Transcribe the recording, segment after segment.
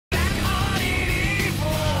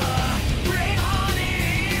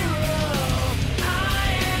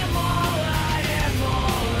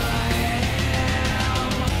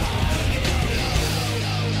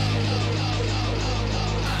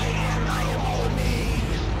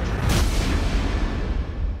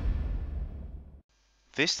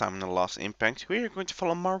This time in the Last Impact, we are going to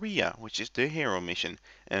follow Maria, which is the hero mission,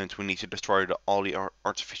 and we need to destroy all the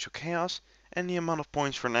artificial chaos, and the amount of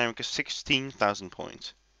points for Namek is 16,000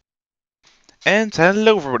 points. And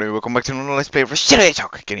hello everybody, welcome back to another Let's Play for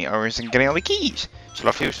Hedgehog, getting orange and getting all the keys. So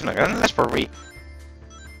love you, and let's part we...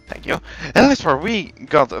 Thank you. And let's part we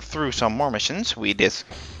got through some more missions. We did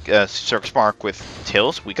Circus Park with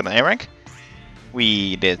Tails, we got an A rank.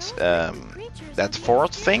 We did that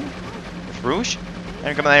fourth thing with Rouge, and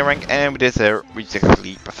we got an A rank, and we did a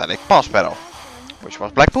ridiculously pathetic boss battle, which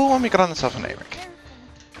was Blackpool, and we got ourselves an A rank.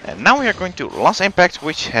 And now we are going to Last Impact,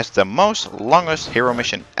 which has the longest hero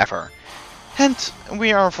mission ever. And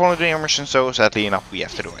we are following our mission, so sadly enough we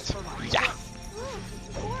have to do it. Yeah.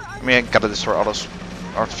 I gotta destroy all this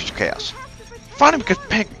artificial chaos. Finally we get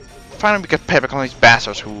payback on these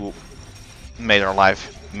bastards who made our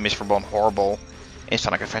life miserable and horrible in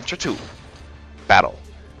Sonic Adventure 2. Battle.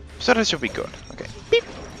 So that should be good. Okay. Beep.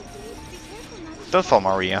 Don't fall,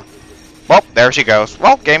 Maria. Well, there she goes.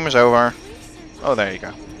 Well, game is over. Oh, there you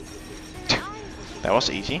go. That was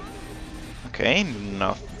easy. Okay,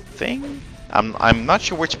 nothing. I'm not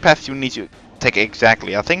sure which path you need to take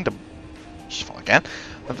exactly. I think she's falling again.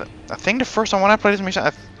 I think the first time when I played this mission,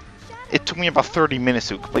 it took me about 30 minutes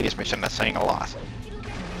to complete this mission. That's saying a lot.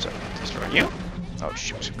 So, destroy you. Oh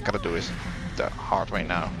shoot, we gotta do this the hard way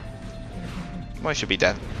now. Well, it should be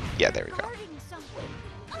dead. Yeah, there we go.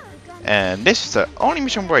 And this is the only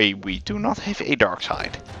mission where we do not have a dark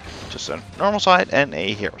side. Just a normal side and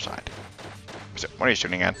a hero side. So, what are you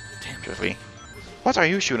shooting at? Seriously. What are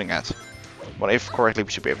you shooting at? Well, if correctly,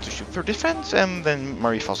 we should be able to shoot through this fence, and then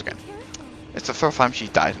Marie falls again. It's the third time she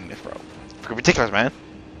died in this row. It's ridiculous, man.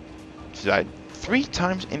 She died 3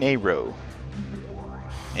 times in a row.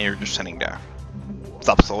 And you're just sitting there.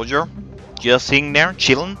 Stop, soldier. Just sitting there,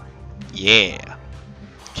 chilling. Yeah.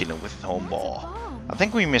 Chilling with home ball. I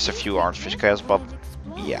think we missed a few artificial chaos, but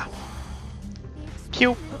yeah.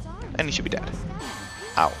 Pew. And he should be dead.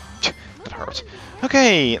 Ow. That hurts.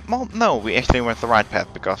 Okay, well, no, we actually went the right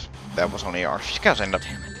path because that was only artificial chaos. And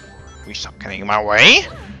we stopped getting in my way.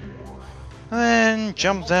 And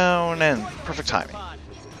jump down and perfect timing.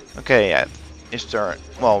 Okay, is there...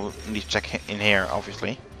 Well, we need to check in here,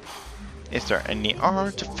 obviously. Is there any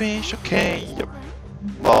artificial chaos? Yep.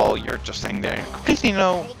 Well, you're just staying there. Completely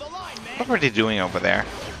no... What were they doing over there?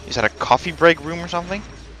 Is that a coffee break room or something?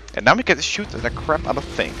 And now we get to shoot the crap out of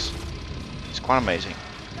things. It's quite amazing.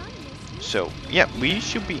 So, yeah, we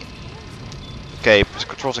should be... Okay, press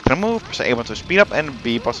control to move, press A1 to speed up, and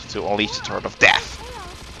B button to unleash the sword of death.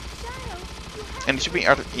 And it should be...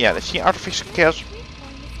 Yeah, let's see artificial chaos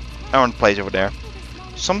around the place over there.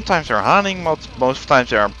 Sometimes they're hiding, most times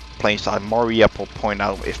they are plain-sight. Maria will point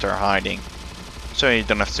out if they're hiding. So you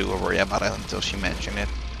don't have to worry about it until she mentions it.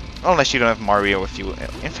 Unless you don't have Maria with you.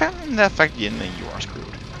 In fact, then you are screwed.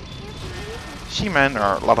 See, man, there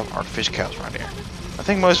are a lot of artificial chaos around here. I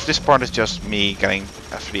think most of this part is just me getting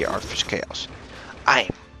after the artificial chaos. I'm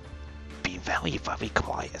being very, very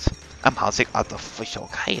quiet. I'm hunting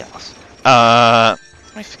artificial chaos. What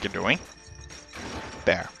do you think you're doing?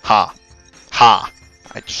 There. Ha. Ha.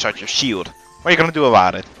 I just shot your shield. What are you gonna do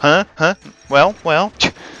about it? Huh? Huh? Well.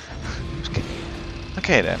 Okay.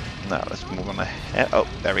 Okay then. Now let's move on ahead. Oh,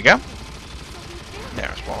 there we go.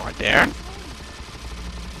 There's one right there.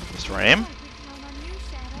 Destroy him.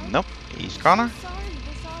 Nope. He's gonna.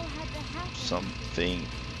 Something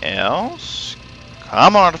else.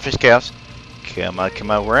 Come on, artificial chaos. Come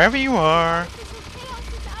on, wherever you are.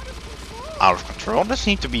 Out of control. That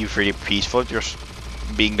seems to be really peaceful, just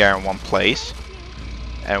being there in one place.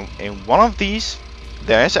 And in one of these,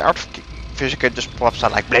 there is an artificial chaos just pops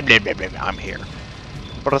out like blah blah blah blah. I'm here.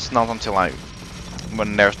 But it's not until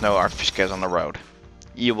when there's no artificial chaos on the road.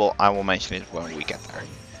 I will mention it when we get there.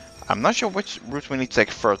 I'm not sure which route we need to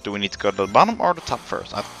take first. Do we need to go to the bottom or the top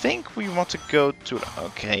first? I think we want to go to the...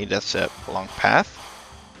 Okay, that's a long path.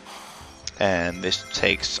 And this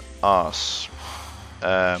takes us...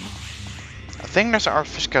 I think there's an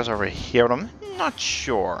artificial chaos over here, but I'm not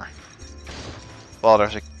sure. Well,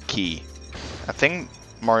 there's a key. I think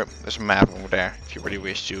there's a map over there, if you really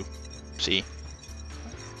wish to see.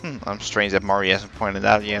 I'm strange that Mario hasn't pointed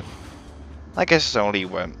out yet. I guess it's only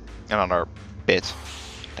another bit.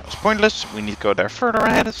 That was pointless. We need to go there further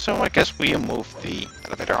ahead, so I guess we move the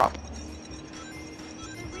elevator up.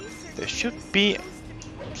 There should be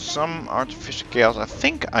some artificial chaos. I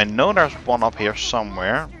think I know there's one up here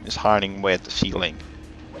somewhere. It's hiding way at the ceiling.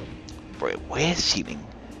 Wait, where's the ceiling?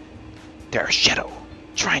 There's a shadow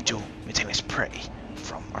trying to maintain its prey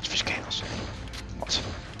from artificial chaos. What?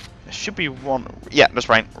 There should be one. Yeah, that's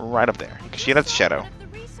right up there. You can see that shadow.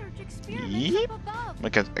 Yep. We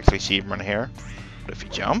can actually see him run here. But if you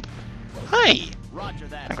jump, hi!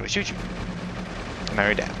 I'm gonna shoot you. And now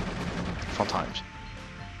you're dead. Fun times.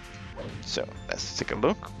 So let's take a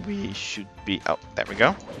look. We should be. Oh, there we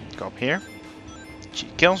go. Go up here. She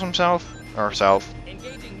kills himself or herself.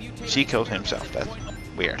 She kills himself. That's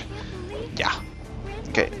weird. Yeah.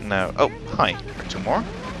 Okay, now. Oh, hi. There are two more.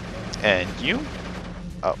 And you.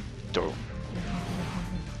 Oh, door.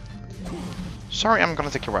 Sorry, I'm gonna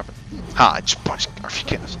take your weapon. Ha, I just punched RF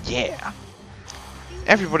kills. Yeah.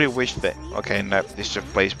 Everybody wished that. Okay, now this is a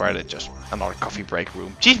place where there's just another coffee break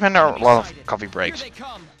room. Jeez, man, there are a lot of coffee breaks. They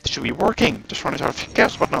should be working. Just running out of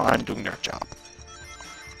chaos, but no, I'm doing their job.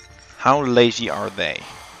 How lazy are they?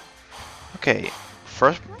 Okay,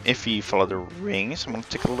 first, if we follow the rings, I'm gonna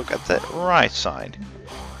take a look at the right side,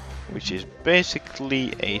 which is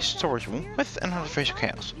basically a storage room with another face of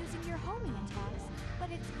chaos.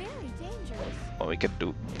 Well, we can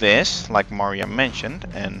do this, like Maria mentioned,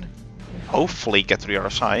 and hopefully get to the other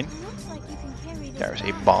side. There's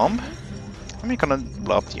a bomb. And we're gonna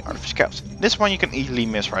blow up the artificial chaos. This one you can easily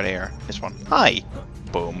miss right here. This one. Hi!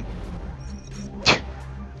 Boom.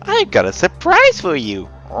 I got a surprise for you!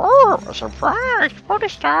 Oh, a surprise! What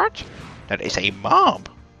is that? That is a bomb.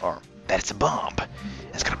 Or, that's a bomb.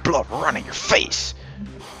 It's gonna blow up right in your face.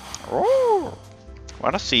 Oh!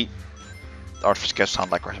 Well, let's see. The artificial chaos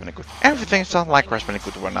sound like Crash Bandicoot. Everything sounds like Crash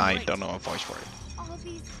Bandicoot when I don't know a voice for it.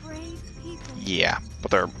 Yeah,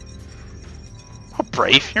 but they're... Oh,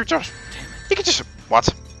 brave. You're just... You can just... What? What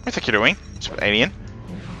do you think you're doing? Stupid alien.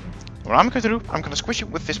 What I'm going to do, I'm going to squish you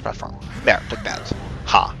with this platform. There, take that.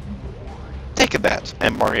 Ha. Take that.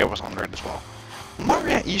 And Mario was under it as well.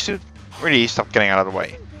 Mario, you should really stop getting out of the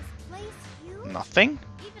way. Nothing?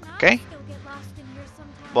 Okay.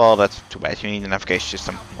 Well, that's too bad. You need a navigation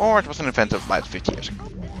system. Or it was an invented about 50 years ago.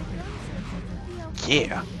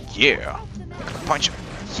 Yeah. Yeah. I'm gonna punch him.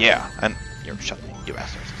 Yeah. And you're shut, you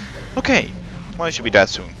bastard. Okay. Well, you should be dead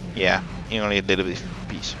soon. Yeah. You only a little bit of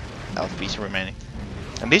piece. Health piece remaining.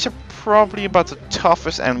 And these are probably about the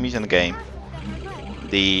toughest enemies in the game.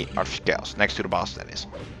 The artificial chaos. Next to the boss, that is.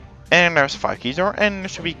 And there's a 5 key door. And there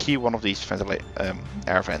should be key one of these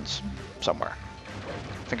air vents. Somewhere.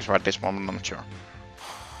 I think it's right this one, I'm not sure.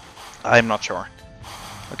 I'm not sure.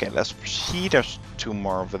 Okay, let's see. There's 2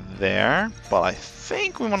 more over there. But I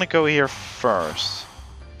think we want to go here first.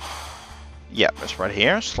 Yeah, that's right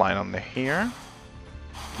here. Slide under here.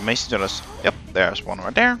 Mason does. Yep, there's one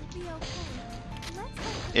right there.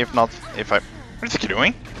 If not, if I... What do you think you're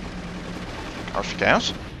doing? Artificial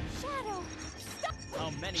chaos.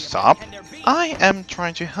 Stop. I am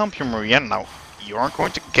trying to help you, Maria. Now, you aren't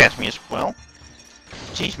going to get me as well.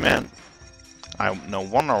 Jeez, man. I no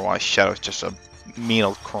wonder why Shadow's just a mean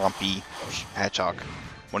old grumpy hedgehog.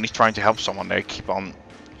 When he's trying to help someone, they keep on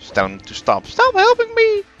telling him to stop. Stop helping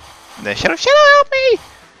me! And then Shadow, help me!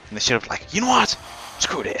 And the Shadow's like, you know what?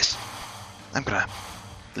 Screw this. I'm gonna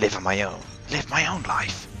live on my own. Live my own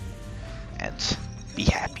life. And be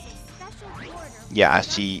happy. Yeah, I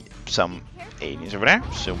see some aliens over there.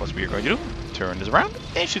 So what we're going to do, turn this around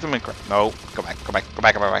and shoot them in crap. No, go back, go back, go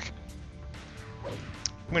back, go back.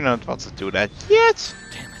 We don't want to do that yet.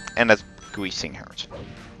 And that gooey thing hurts.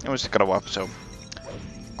 And we just got a walk, so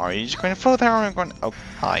are you just going to float there or are you going to... Oh,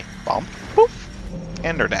 hi. Bomb. Poof.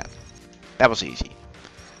 And they're dead. That was easy.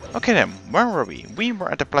 Okay then, where were we? We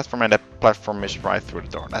were at the platform and that platform is right through the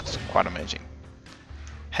door. That's quite amazing.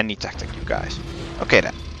 Handy tactic, you guys. Okay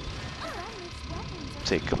then.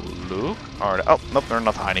 Take a look. Oh, nope, they're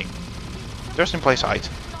not hiding. Just in place hide.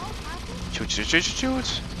 Shoot, shoot, shoot, shoot,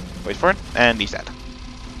 shoot. Wait for it, and he's dead.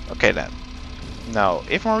 Okay then. Now,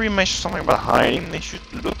 if Marie mentions something about hiding, they should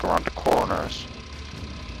look around the corners.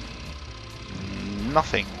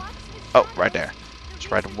 Nothing. Oh, right there.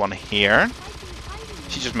 There's right one here.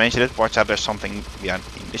 She just mentioned it. Watch out, there's something behind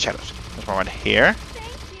in the shadows. There's one right here.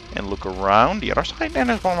 And look around the other side, and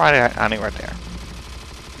there's one right hiding right there.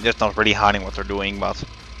 Just not really hiding what they're doing, but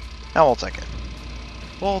now we'll take it.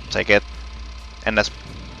 We'll take it. And that's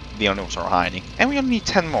the only ones who are hiding. And we only need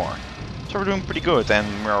 10 more. So we're doing pretty good,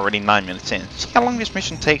 and we're already 9 minutes in. See how long this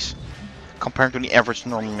mission takes compared to the average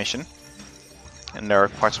normal mission. And there are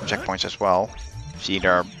quite some checkpoints as well. See,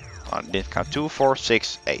 there are, I didn't count 2, 4,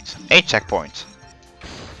 6, 8. 8 checkpoints.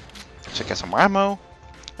 So get some more ammo.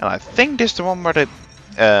 And I think this is the one where the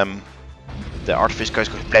artificial guys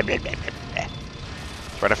goes blah blah blah blah blah.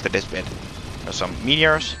 It's right after this bit. There's some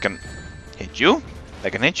meteors, you can hit you. They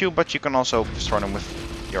can hit you, but you can also destroy them with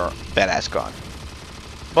your badass gun.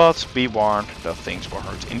 But be warned, the things will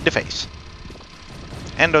hurt in the face.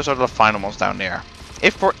 And those are the final ones down there.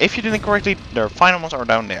 If you did it correctly, the final ones are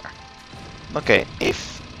down there. Okay,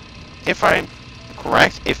 if I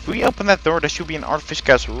correct. If we open that door, there should be an artificial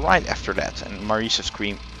chaos right after that. And Marie should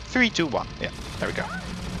scream 3, 2, 1. Yeah, there we go.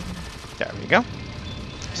 There we go.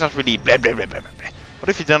 It's not really blah blah blah blah blah. But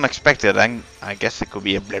if you don't expect it, then I guess it could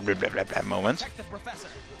be a blah blah blah blah blah moment.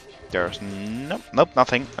 There's nope,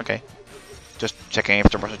 nothing. Okay. Just checking if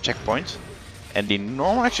there was a checkpoint. And the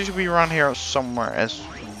normal exit should be around here somewhere as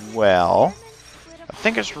well. I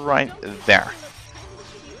think it's right there.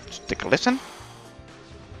 Just take a listen.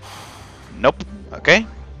 Nope. Okay.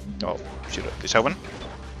 Oh, should this open?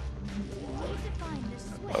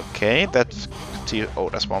 Okay, that's oh,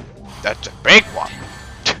 that's one. That's a big one.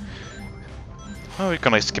 Oh, we're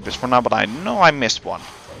gonna skip this for now, but I know I missed one.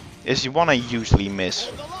 Is the one I usually miss?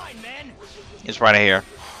 It's right here.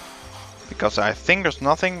 Because I think there's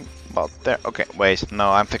nothing but there. Okay, wait,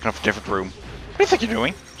 no, I'm thinking of a different room. What do you think you're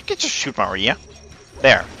doing? You can just shoot Maria.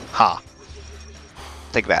 There, ha.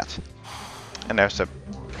 Take that. And there's a.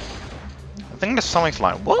 I think there's something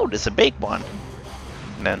like, whoa, there's a big one.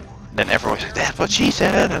 And then everyone's like, that's what she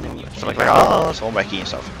said. And it's like, oh, it's all Becky and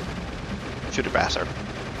stuff. Shoot the bastard.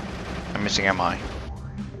 I'm missing MI.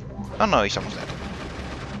 Oh no, he's almost dead.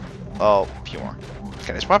 Oh, pure.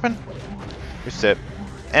 Get his weapon. Here's the.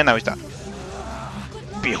 And now he's done.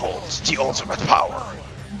 Behold the ultimate power.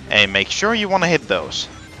 And make sure you want to hit those.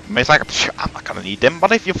 It's like, I'm not gonna need them,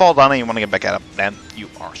 but if you fall down and you want to get back up, then you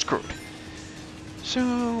are screwed.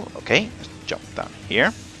 So, okay, let's jump down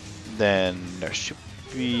here. Then there should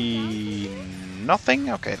be nothing.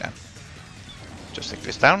 Okay, then. Just take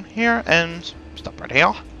this down here and stop right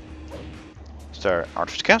here. Start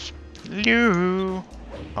artificial chaos. Hello.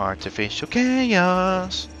 Artificial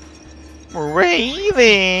chaos.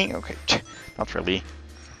 Raving. Okay, not really.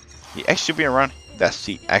 The X should be around. That's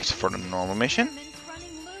the X for the normal mission,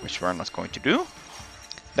 which we're not going to do.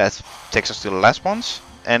 That takes us to the last ones.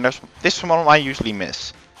 And there's this one I usually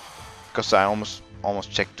miss, because I almost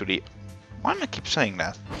checked to the. Why do I keep saying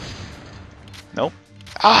that? Nope.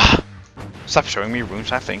 Ah! Stop showing me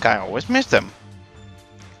rooms. I think I always miss them.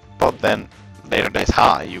 But then later days,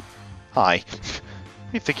 hi you. Hi.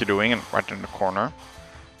 What do you think you're doing? And right in the corner.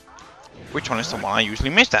 Which one is the one I usually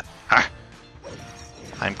miss then? Ah.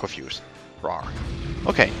 I'm confused. Rawr.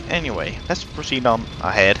 Okay, anyway, let's proceed on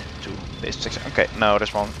ahead to this section. Okay, no,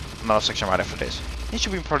 there's another section right after this. It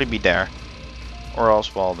should probably be there. Or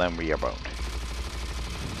else, well, then we are boned.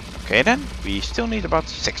 Okay then, we still need about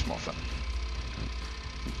 6 more of them.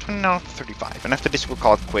 29 to 35. And after this we'll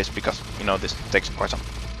call it quiz because, you know, this takes quite some.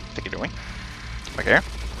 What are you doing? Come back here.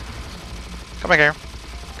 Come back here.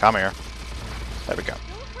 Come here. There we go.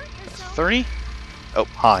 That's 30. Oh,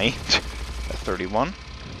 hi. That's 31.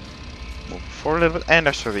 Move forward a little bit, and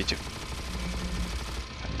there's 32.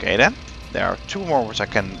 Okay then, there are 2 more which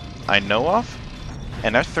I know of,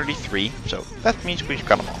 and there's 33, so that means we've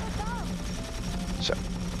got them all. So,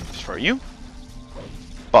 this is for you.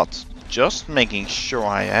 But, just making sure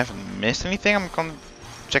I haven't missed anything, I'm gonna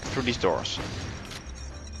check through these doors.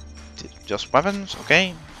 Just weapons,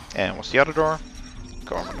 okay. And what's the other door?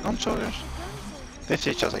 Government gun soldiers. This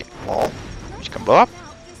is just a wall, which you can blow up,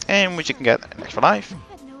 and which you can get an extra life.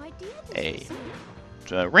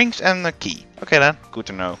 Rings and a key. Okay then, good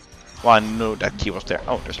to know. Well, I know that key was there.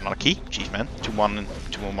 Oh, there's another key. Jeez, man. To one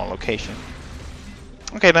location.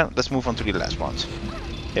 Okay then, let's move on to the last ones.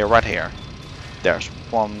 They're right here. There's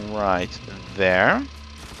one right there.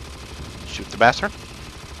 Shoot the bastard.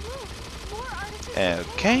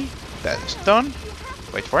 Okay, that is done.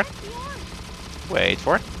 Wait for it. Wait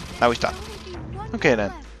for it. Now he's done. Okay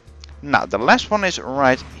then. Now the last one is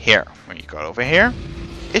right here. When you go over here,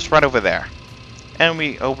 it's right over there. And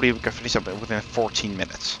hopefully we can finish up within 14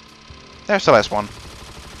 minutes. There's the last one.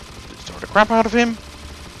 Destroy the crap out of him.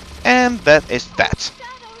 And that is that.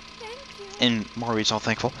 And Marie's all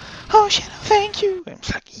thankful. Oh, Shadow, thank you. And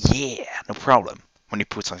it's like, yeah, no problem. When he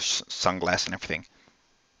puts on sunglasses and everything.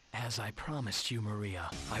 As I promised you, Maria,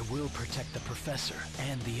 I will protect the professor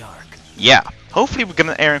and the Ark. Yeah, hopefully we get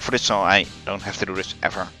an airing for this so I don't have to do this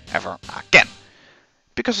ever again.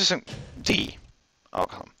 Because it's the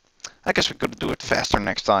outcome. I guess we could do it faster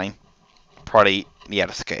next time. Probably, yeah,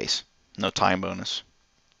 that's the case. No time bonus.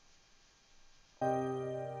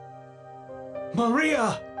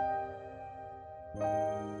 Maria!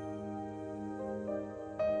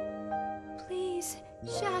 Please,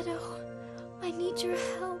 Shadow, I need your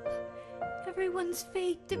help. Everyone's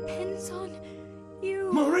fate depends on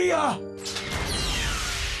you. Maria!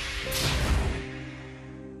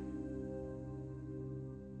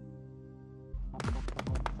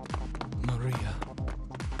 Maria.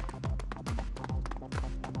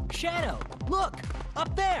 Shadow, look!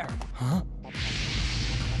 Up there! Huh?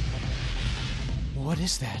 What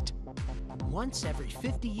is that? Once every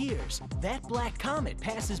 50 years, that black comet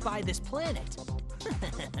passes by this planet.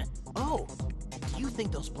 Oh, do you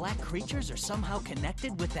think those black creatures are somehow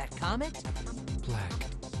connected with that comet? Black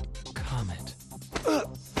comet.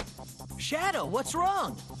 Shadow, what's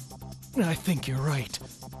wrong? I think you're right.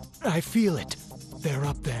 I feel it. They're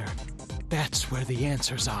up there. That's where the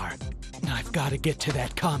answers are. I've got to get to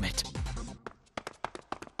that comet.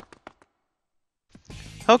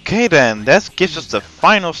 Okay then, that gives us the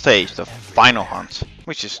final stage, the final hunt,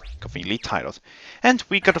 which is conveniently titled. And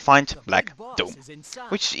we gotta find Black Dome,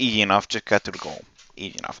 which is easy enough to get to the goal.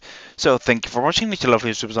 Easy enough. So thank you for watching, this is your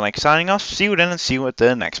lovely Zupersonic signing off. See you then and see you at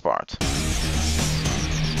the next part.